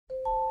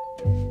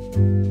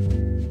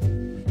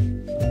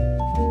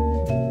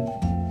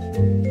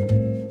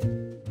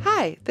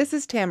This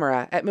is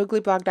Tamara at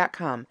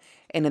mooglyblog.com,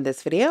 and in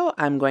this video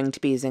I'm going to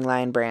be using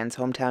Lion Brand's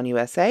Hometown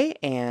USA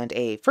and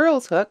a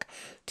furls hook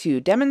to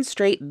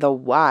demonstrate the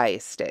Y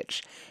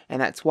stitch. And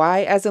that's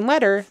Y as in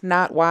letter,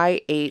 not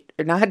Y8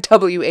 or not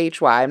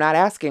WHY. I'm not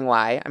asking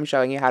why. I'm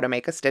showing you how to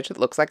make a stitch that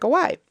looks like a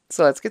Y.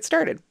 So let's get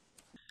started.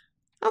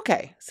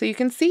 Okay, so you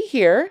can see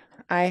here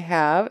I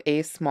have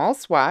a small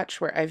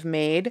swatch where I've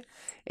made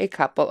a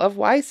couple of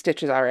Y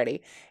stitches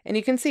already. And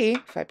you can see,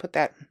 if I put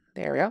that,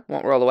 there we go,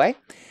 won't roll away.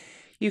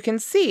 You can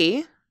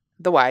see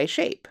the Y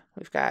shape.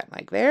 We've got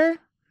like there,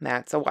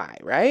 that's a Y,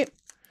 right?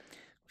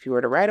 If you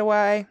were to write a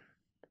Y,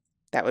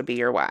 that would be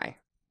your Y.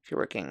 If you're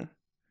working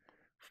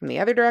from the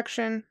other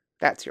direction,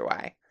 that's your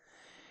Y.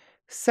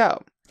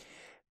 So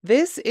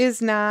this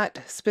is not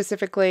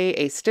specifically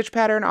a stitch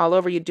pattern all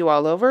over, you do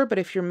all over, but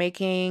if you're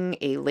making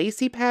a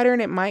lacy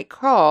pattern, it might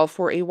call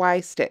for a Y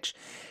stitch.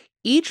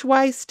 Each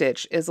Y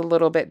stitch is a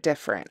little bit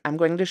different. I'm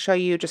going to show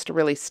you just a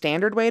really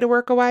standard way to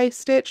work a Y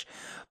stitch,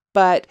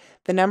 but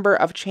the number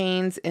of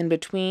chains in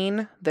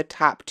between the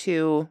top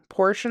two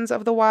portions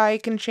of the Y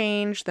can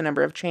change. The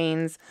number of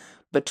chains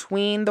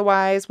between the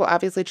Ys will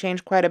obviously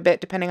change quite a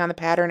bit depending on the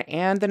pattern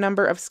and the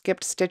number of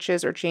skipped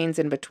stitches or chains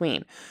in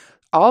between.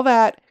 All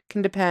that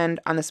can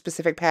depend on the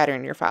specific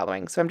pattern you're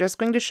following. So I'm just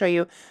going to show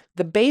you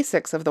the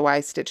basics of the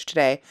Y stitch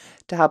today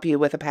to help you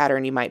with a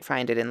pattern you might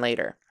find it in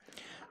later.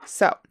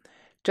 So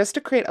just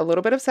to create a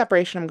little bit of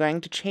separation, I'm going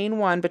to chain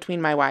one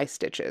between my Y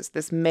stitches.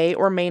 This may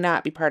or may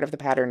not be part of the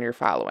pattern you're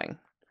following.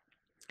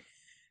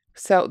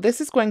 So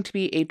this is going to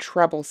be a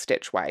treble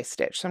stitch Y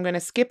stitch. So I'm going to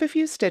skip a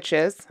few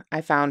stitches.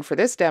 I found for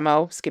this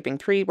demo, skipping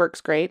 3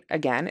 works great.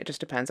 Again, it just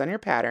depends on your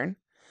pattern.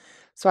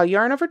 So I'll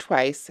yarn over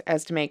twice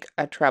as to make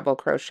a treble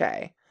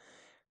crochet.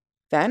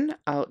 Then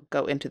I'll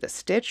go into the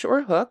stitch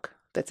or hook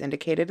that's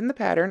indicated in the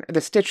pattern, or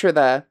the stitch or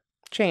the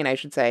chain, I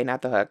should say,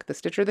 not the hook, the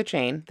stitch or the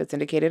chain that's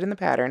indicated in the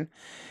pattern.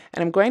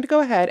 And I'm going to go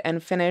ahead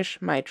and finish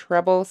my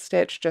treble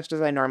stitch just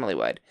as I normally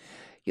would.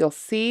 You'll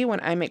see when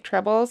I make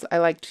trebles, I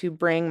like to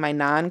bring my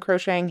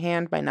non-crocheting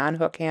hand, my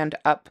non-hook hand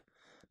up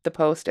the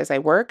post as I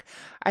work.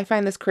 I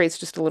find this creates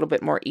just a little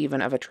bit more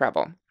even of a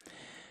treble.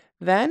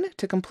 Then,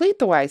 to complete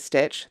the Y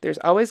stitch, there's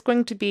always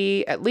going to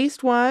be at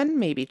least 1,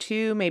 maybe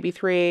 2, maybe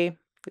 3,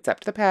 it's up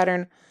to the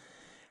pattern,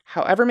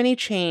 however many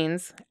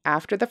chains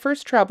after the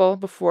first treble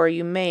before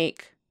you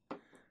make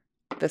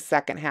the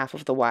second half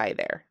of the Y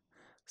there.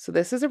 So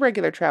this is a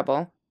regular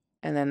treble,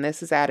 and then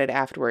this is added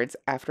afterwards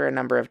after a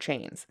number of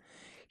chains.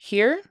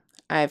 Here,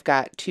 I've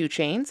got 2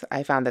 chains.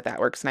 I found that that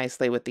works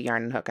nicely with the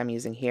yarn and hook I'm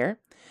using here.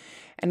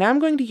 And now I'm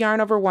going to yarn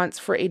over once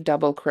for a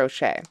double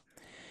crochet.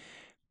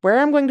 Where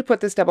I'm going to put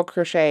this double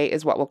crochet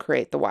is what will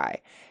create the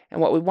Y. And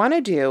what we want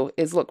to do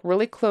is look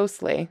really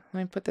closely. Let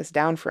me put this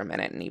down for a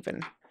minute and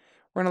even.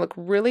 We're going to look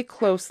really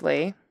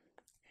closely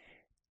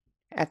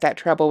at that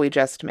treble we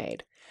just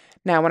made.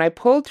 Now, when I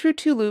pulled through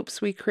 2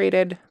 loops, we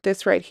created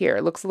this right here.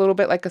 It looks a little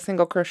bit like a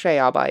single crochet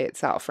all by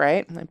itself,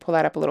 right? Let me pull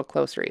that up a little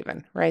closer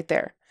even, right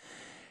there.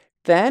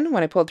 Then,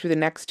 when I pulled through the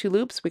next 2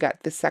 loops, we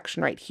got this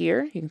section right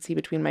here. You can see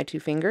between my 2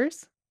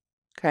 fingers.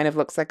 Kind of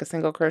looks like a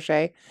single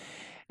crochet.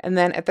 And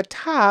then at the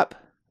top,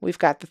 we've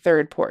got the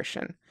third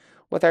portion.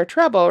 With our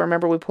treble,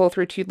 remember we pull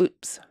through 2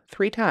 loops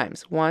 3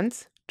 times.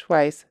 Once,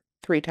 twice,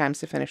 3 times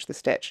to finish the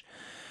stitch.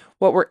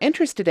 What we're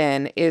interested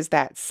in is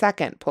that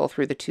second pull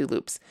through the 2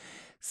 loops.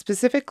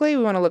 Specifically,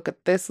 we want to look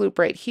at this loop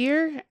right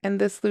here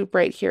and this loop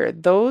right here.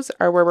 Those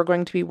are where we're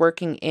going to be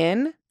working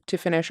in to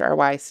finish our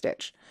Y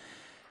stitch.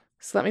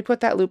 So let me put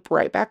that loop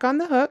right back on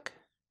the hook.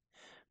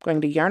 I'm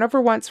going to yarn over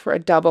once for a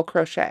double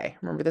crochet.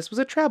 Remember, this was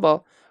a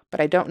treble, but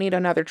I don't need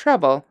another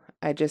treble.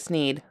 I just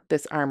need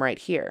this arm right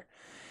here.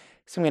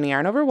 So I'm going to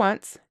yarn over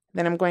once,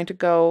 then I'm going to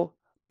go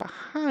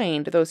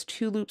behind those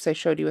 2 loops I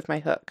showed you with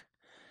my hook.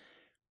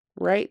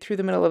 Right through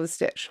the middle of the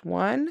stitch.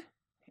 1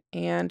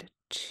 and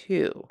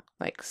 2,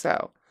 like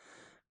so.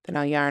 Then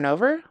I'll yarn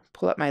over,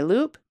 pull up my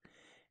loop,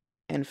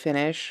 and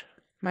finish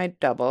my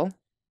double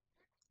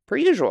per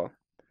usual.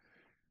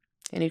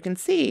 And you can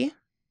see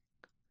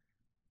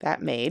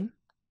that made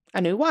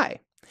a new Y.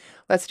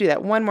 Let's do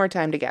that one more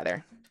time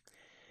together.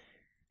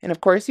 And of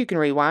course, you can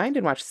rewind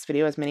and watch this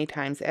video as many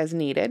times as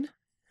needed.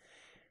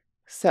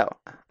 So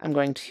I'm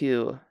going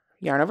to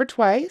yarn over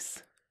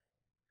twice,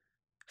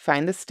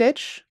 find the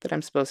stitch that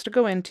I'm supposed to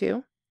go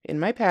into in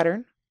my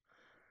pattern,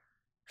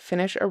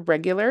 finish a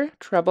regular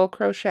treble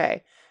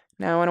crochet.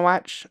 Now I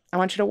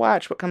want you to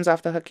watch what comes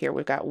off the hook here.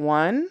 We've got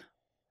 1,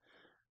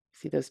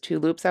 see those 2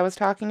 loops I was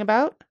talking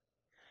about?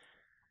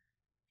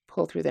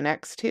 Pull through the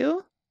next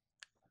 2.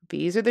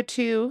 These are the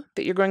 2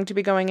 that you're going to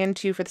be going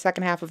into for the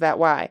second half of that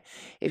Y.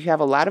 If you have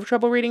a lot of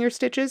trouble reading your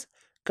stitches,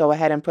 go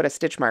ahead and put a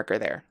stitch marker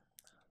there.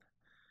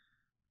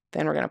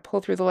 Then we're going to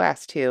pull through the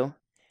last 2,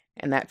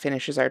 and that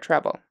finishes our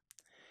treble.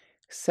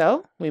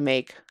 So we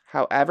make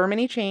however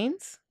many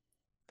chains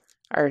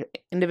our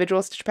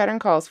individual stitch pattern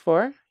calls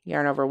for,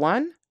 yarn over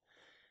 1,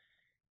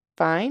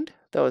 find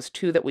those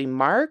 2 that we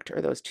marked,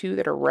 or those 2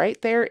 that are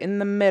right there in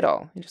the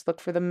middle. You just look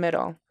for the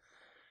middle.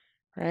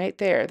 Right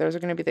there, those are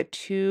going to be the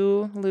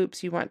 2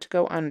 loops you want to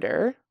go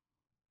under.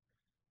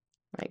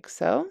 like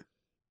so,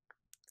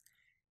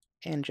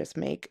 and just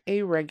make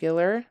a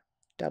regular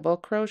double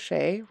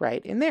crochet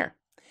right in there.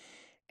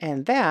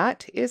 And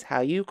that is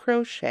how you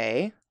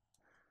crochet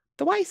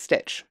the Y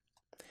stitch.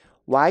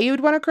 Why you would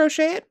want to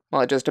crochet it?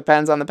 Well, it just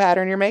depends on the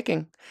pattern you're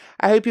making.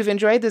 I hope you've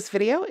enjoyed this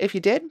video. If you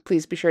did,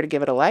 please be sure to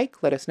give it a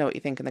like, let us know what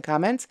you think in the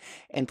comments,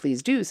 and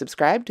please do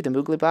subscribe to the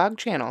Moogly Blog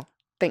channel.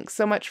 Thanks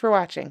so much for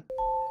watching.